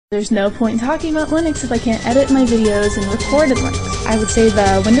There's no point in talking about Linux if I can't edit my videos and record in Linux. I would say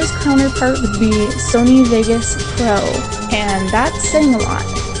the Windows counterpart would be Sony Vegas Pro, and that's saying a lot.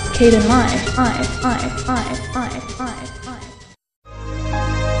 Kayden Live,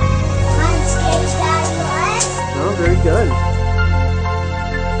 Oh, very good.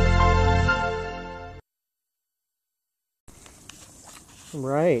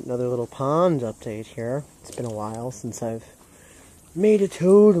 Right, another little pond update here. It's been a while since I've made a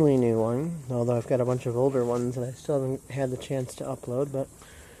totally new one, although I've got a bunch of older ones and I still haven't had the chance to upload. But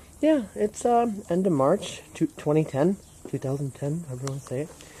yeah, it's end of March 2010, however you want to say it.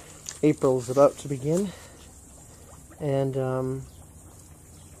 April's about to begin, and gonna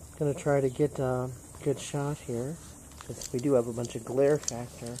try to get a good shot here, because we do have a bunch of glare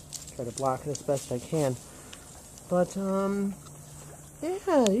factor. Try to block it as best I can. But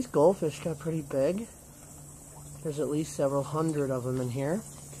yeah, these goldfish got pretty big. There's at least several hundred of them in here.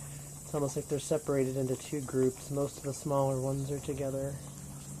 It's almost like they're separated into two groups. Most of the smaller ones are together.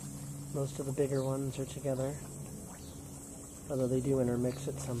 Most of the bigger ones are together. Although they do intermix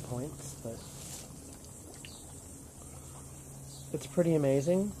at some points. But it's pretty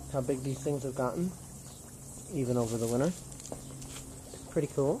amazing how big these things have gotten, even over the winter. Pretty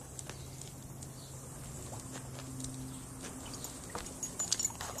cool.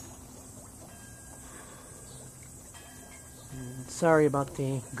 Sorry about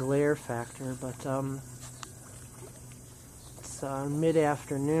the glare factor, but it's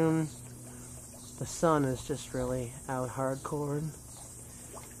mid-afternoon. The sun is just really out hardcore.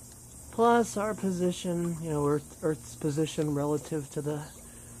 Plus our position, you know, Earth's position relative to the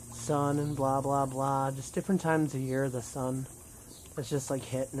sun and blah blah blah. Just different times of year the sun is just like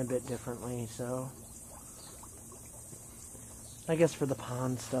hitting a bit differently. So I guess for the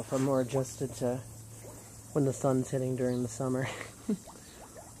pond stuff I'm more adjusted to when the sun's hitting during the summer.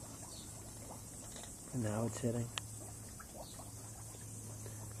 And now it's hitting.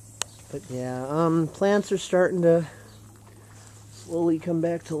 But yeah, plants are starting to slowly come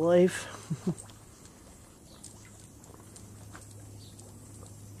back to life.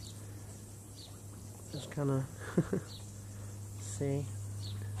 Just kind of see.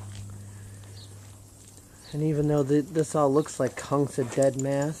 And even though this all looks like hunks of dead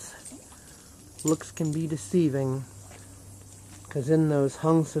mass, looks can be deceiving, because in those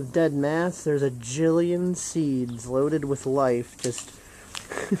hunks of dead mass there's a jillion seeds loaded with life just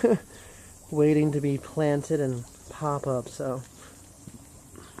waiting to be planted and pop up. So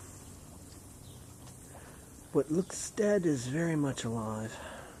what looks dead is very much alive.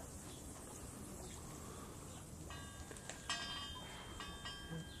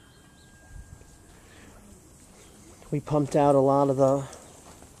 We pumped out a lot of the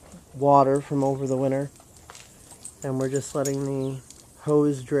water from over the winter, and we're just letting the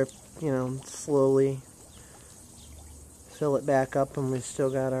hose drip, you know, slowly fill it back up, and we've still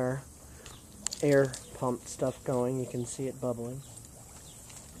got our air pump stuff going. You can see it bubbling.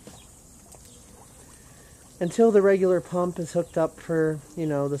 Until the regular pump is hooked up for, you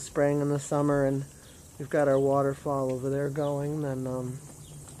know, the spring and the summer, and we've got our waterfall over there going, then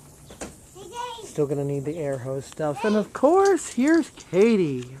still gonna need the air hose stuff. And of course, here's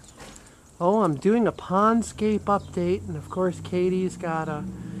Katie. Oh, I'm doing a Pondscape update, and of course Katie's got to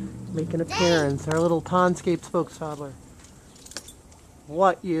make an appearance, our little Pondscape spokesfather.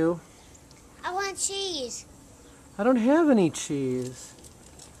 What, you? I want cheese. I don't have any cheese.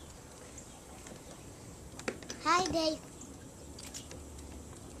 Hi, Dave.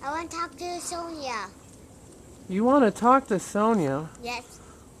 I want to talk to Sonia. You want to talk to Sonia? Yes.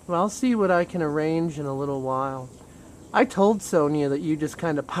 Well, I'll see what I can arrange in a little while. I told Sonia that you just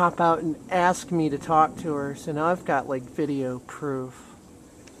kind of pop out and ask me to talk to her, so now I've got like video proof.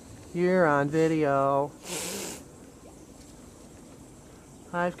 You're on video.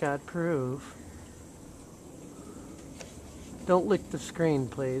 I've got proof. Don't lick the screen,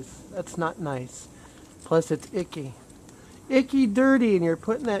 please. That's not nice. Plus it's icky. Icky dirty, and you're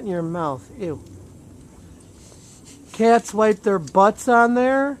putting that in your mouth. Ew. Cats wipe their butts on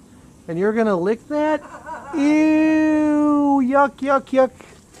there, and you're gonna lick that? Ew, yuck, yuck, yuck.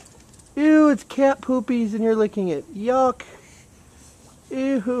 Ew, it's cat poopies and you're licking it. Yuck.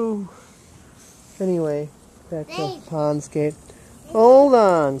 Ew. Anyway, back to Pondscape. Hold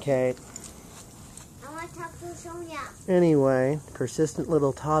on, Kate. I want to talk to Sonia. Anyway, persistent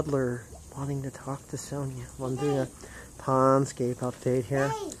little toddler wanting to talk to Sonia. Well, I'm doing a Pondscape update here.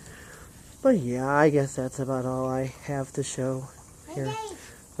 But yeah, I guess that's about all I have to show here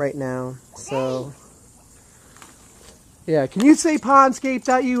right now. So yeah, can you say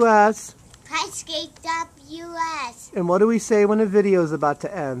Pondscape.us? Pondscape.us. U.S. And what do we say when a video is about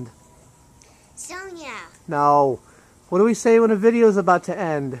to end? Sonia. No. What do we say when a video is about to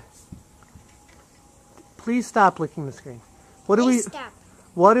end? Please stop licking the screen. What do Stop.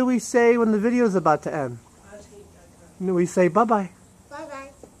 What do we say when the video is about to end? We say bye-bye. Bye-bye.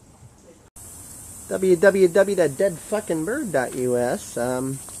 www.deadfuckingbird.us.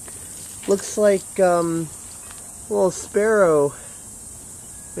 Looks like little sparrow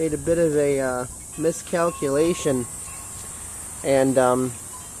made a bit of a miscalculation and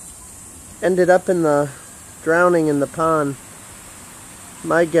ended up drowning in the pond.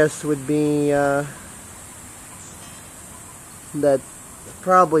 My guess would be that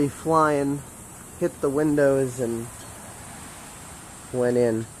probably flying hit the windows and went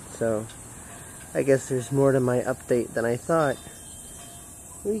in. So I guess there's more to my update than I thought.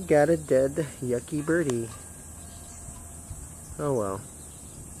 We got a dead yucky birdie. Oh well.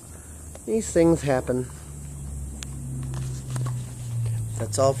 These things happen.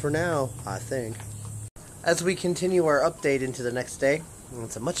 That's all for now, I think. As we continue our update into the next day,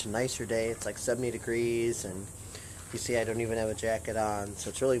 it's a much nicer day. It's like 70 degrees, and you see I don't even have a jacket on, so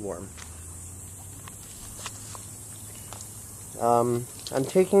it's really warm. I'm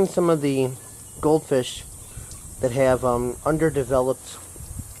taking some of the goldfish that have underdeveloped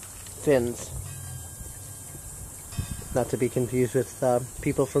fins, not to be confused with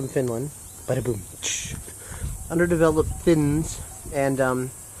people from Finland. Bada boom. Underdeveloped fins, and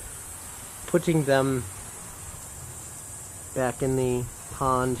putting them back in the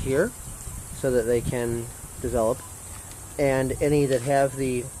pond here so that they can develop. And any that have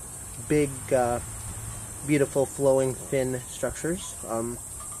the big, beautiful flowing fin structures,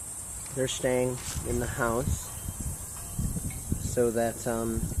 they're staying in the house so that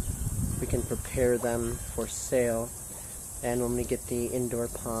we can prepare them for sale. And when we get the indoor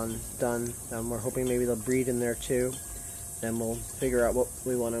pond done, we're hoping maybe they'll breed in there too. Then we'll figure out what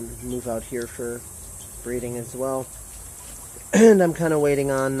we want to move out here for breeding as well. And I'm kind of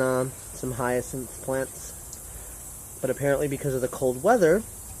waiting on some hyacinth plants. But apparently because of the cold weather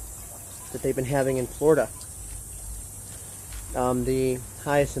that they've been having in Florida, the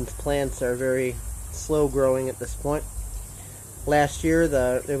hyacinth plants are very slow growing at this point. Last year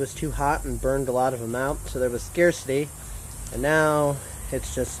it was too hot and burned a lot of them out, so there was scarcity. And now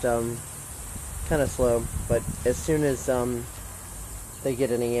it's just kind of slow, but as soon as they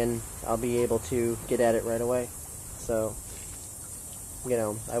get any in, I'll be able to get at it right away. So, you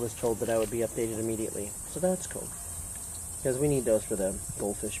know, I was told that I would be updated immediately, so that's cool. Because we need those for the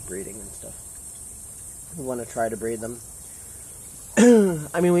goldfish breeding and stuff. We want to try to breed them.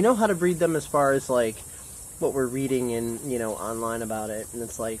 I mean, we know how to breed them as far as, like, what we're reading in, you know, online about it. And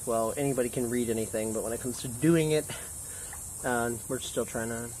it's like, well, anybody can read anything, but when it comes to doing it, we're still trying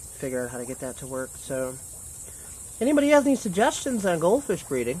to figure out how to get that to work. So, anybody has any suggestions on goldfish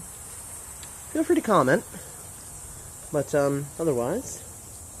breeding, feel free to comment. But otherwise,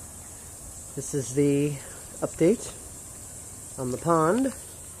 this is the update on the pond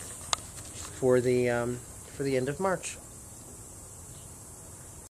for the end of March.